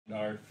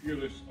Our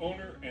fearless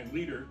owner and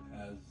leader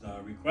has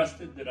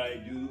requested that I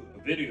do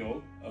a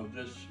video of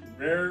this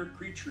rare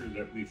creature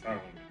that we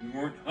found. We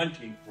weren't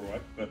hunting for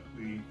it, but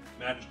we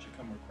managed to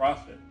come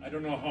across it. I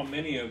don't know how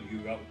many of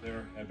you out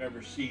there have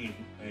ever seen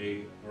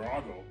a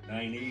Virago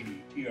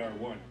 980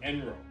 TR1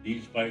 J.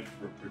 These bikes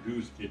were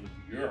produced in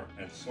Europe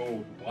and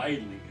sold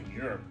widely in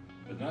Europe,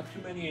 but not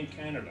too many in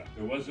Canada.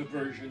 There was a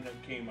version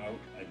that came out,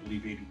 I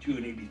believe 82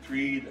 and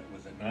 83, that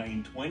was a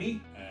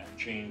 920 and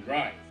chain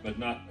drive, but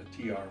not a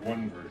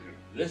TR1 version.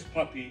 This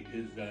puppy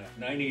is a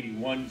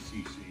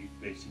 981cc,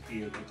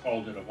 basically they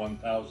called it a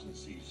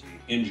 1000cc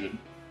engine,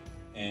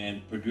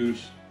 and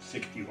produced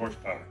 60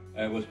 horsepower.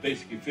 It was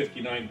basically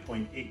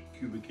 59.8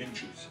 cubic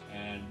inches,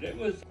 and it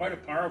was quite a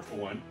powerful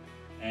one,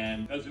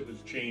 and because it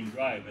was chain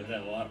drive, it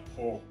had a lot of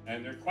pull,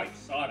 and they're quite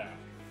sought after.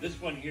 This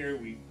one here,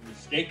 we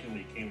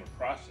mistakenly came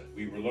across it.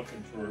 We were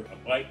looking for a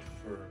bike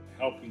for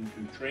helping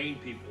to train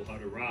people how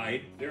to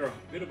ride. They're a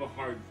bit of a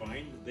hard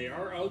find. They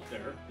are out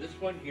there. This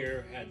one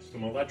here had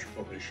some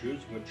electrical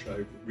issues, which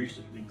I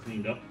recently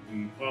cleaned up.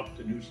 We popped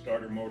a new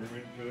starter motor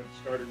into it,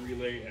 starter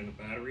relay, and a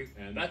battery,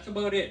 and that's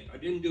about it. I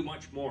didn't do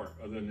much more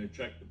other than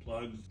check the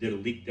plugs, did a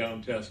leak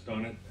down test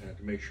on it,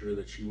 to make sure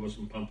that she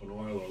wasn't pumping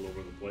oil all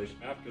over the place.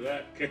 After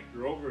that, kicked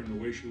her over, and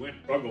the way she went,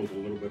 struggled a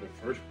little bit at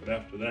first, but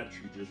after that,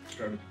 she just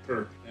started to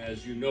purr.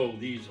 As you know,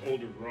 these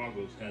older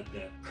Viragos had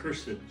that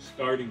cursed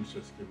starting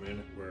system in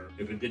it where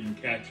if it didn't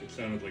catch, it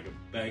sounded like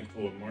a bag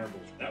full of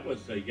marbles. That was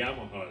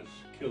Yamaha's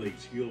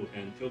Achilles heel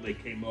until they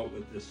came out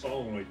with this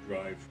solenoid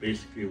drive.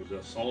 Basically, it was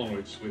a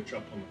solenoid switch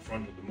up on the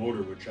front of the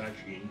motor, which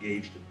actually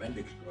engaged the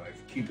Bendix drive,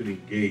 keep it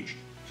engaged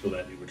so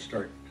that it would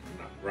start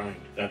to not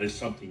grind. That is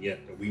something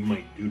yet that we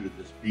might do to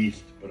this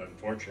beast, but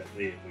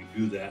unfortunately, if we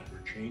do that,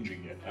 we're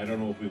changing it. I don't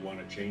know if we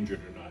want to change it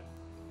or not.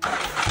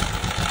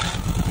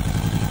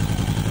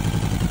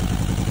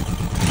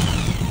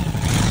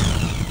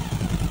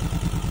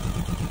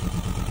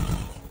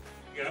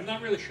 I'm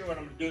not really sure what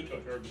I'm going to do to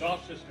it. Her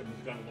exhaust system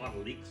has got a lot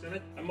of leaks in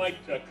it. I might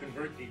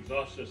convert the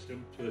exhaust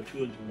system to a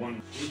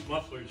 2-into-1. These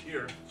mufflers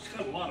here, it's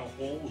got a lot of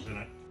holes in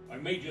it. I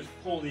may just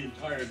pull the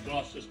entire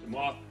exhaust system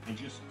off and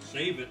just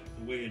save it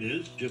the way it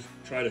is. Just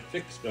try to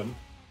fix them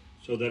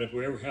so that if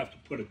we ever have to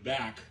put it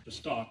back to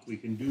stock, we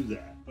can do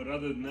that. But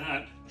other than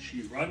that,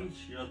 she runs,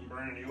 she doesn't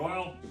burn any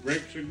oil, the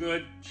brakes are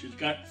good, she's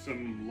got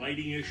some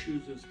lighting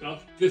issues and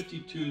stuff.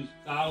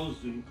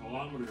 52,000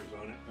 kilometers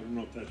on it. I don't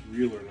know if that's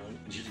real or not.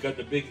 And she's got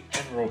the big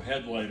Enro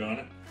headlight on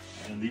it,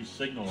 and these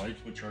signal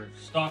lights, which are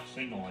stock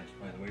signal lights,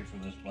 by the way, for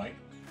this bike,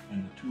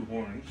 and the two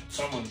horns.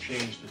 Someone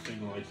changed the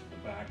signal lights at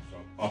the back, so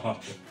I'll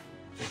have to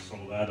fix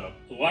all that up.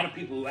 A lot of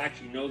people who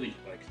actually know these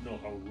bikes know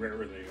how rare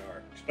they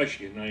are,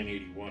 especially a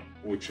 981,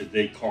 which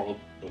they called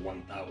the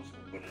 1000,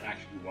 but it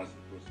actually wasn't.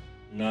 It was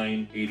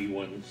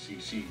 981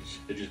 cc's.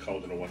 They just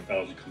called it a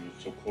 1000 because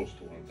it's so close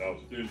to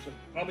 1000. There's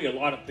probably a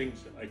lot of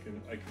things that I can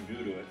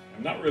do to it.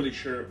 I'm not really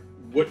sure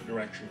what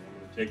direction I'm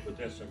going to take with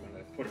this. I'm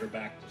going to put her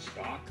back to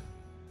stock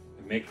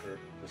and make her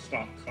the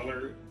stock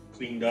color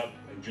cleaned up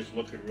and just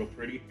looking real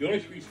pretty. The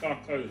only three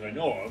stock colors I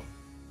know of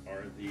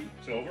are the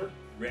silver,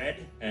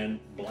 red, and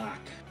black.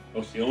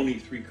 Those are the only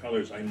three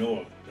colors I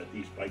know of that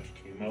these bikes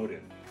came out in.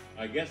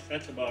 I guess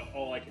that's about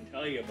all I can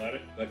tell you about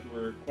it, but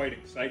we're quite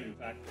excited in the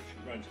fact that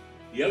she runs.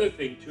 The other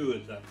thing too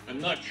is that I'm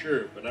not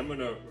sure, but I'm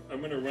gonna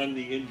run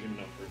the engine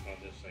numbers on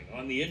this thing.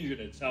 On the engine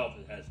itself,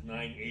 it has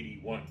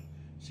 981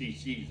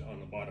 cc's on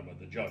the bottom of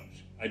the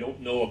jugs. I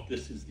don't know if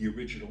this is the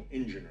original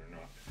engine or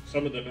not.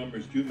 Some of the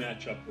numbers do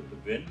match up with the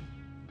VIN,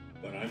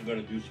 but I'm going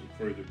to do some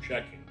further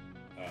checking.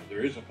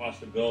 There is a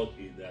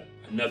possibility that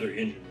another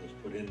engine was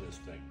put in this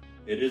thing.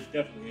 It is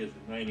definitely is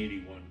a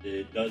 981.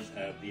 It does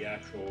have the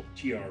actual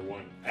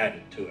TR1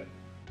 added to it,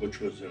 which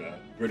was a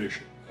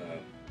British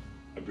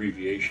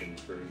abbreviation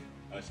for,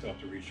 I still have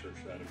to research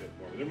that a bit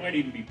more. There might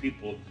even be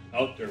people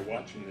out there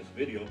watching this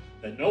video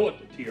that know what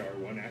the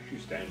TR1 actually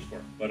stands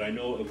for, but I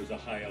know it was a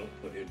high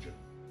output engine.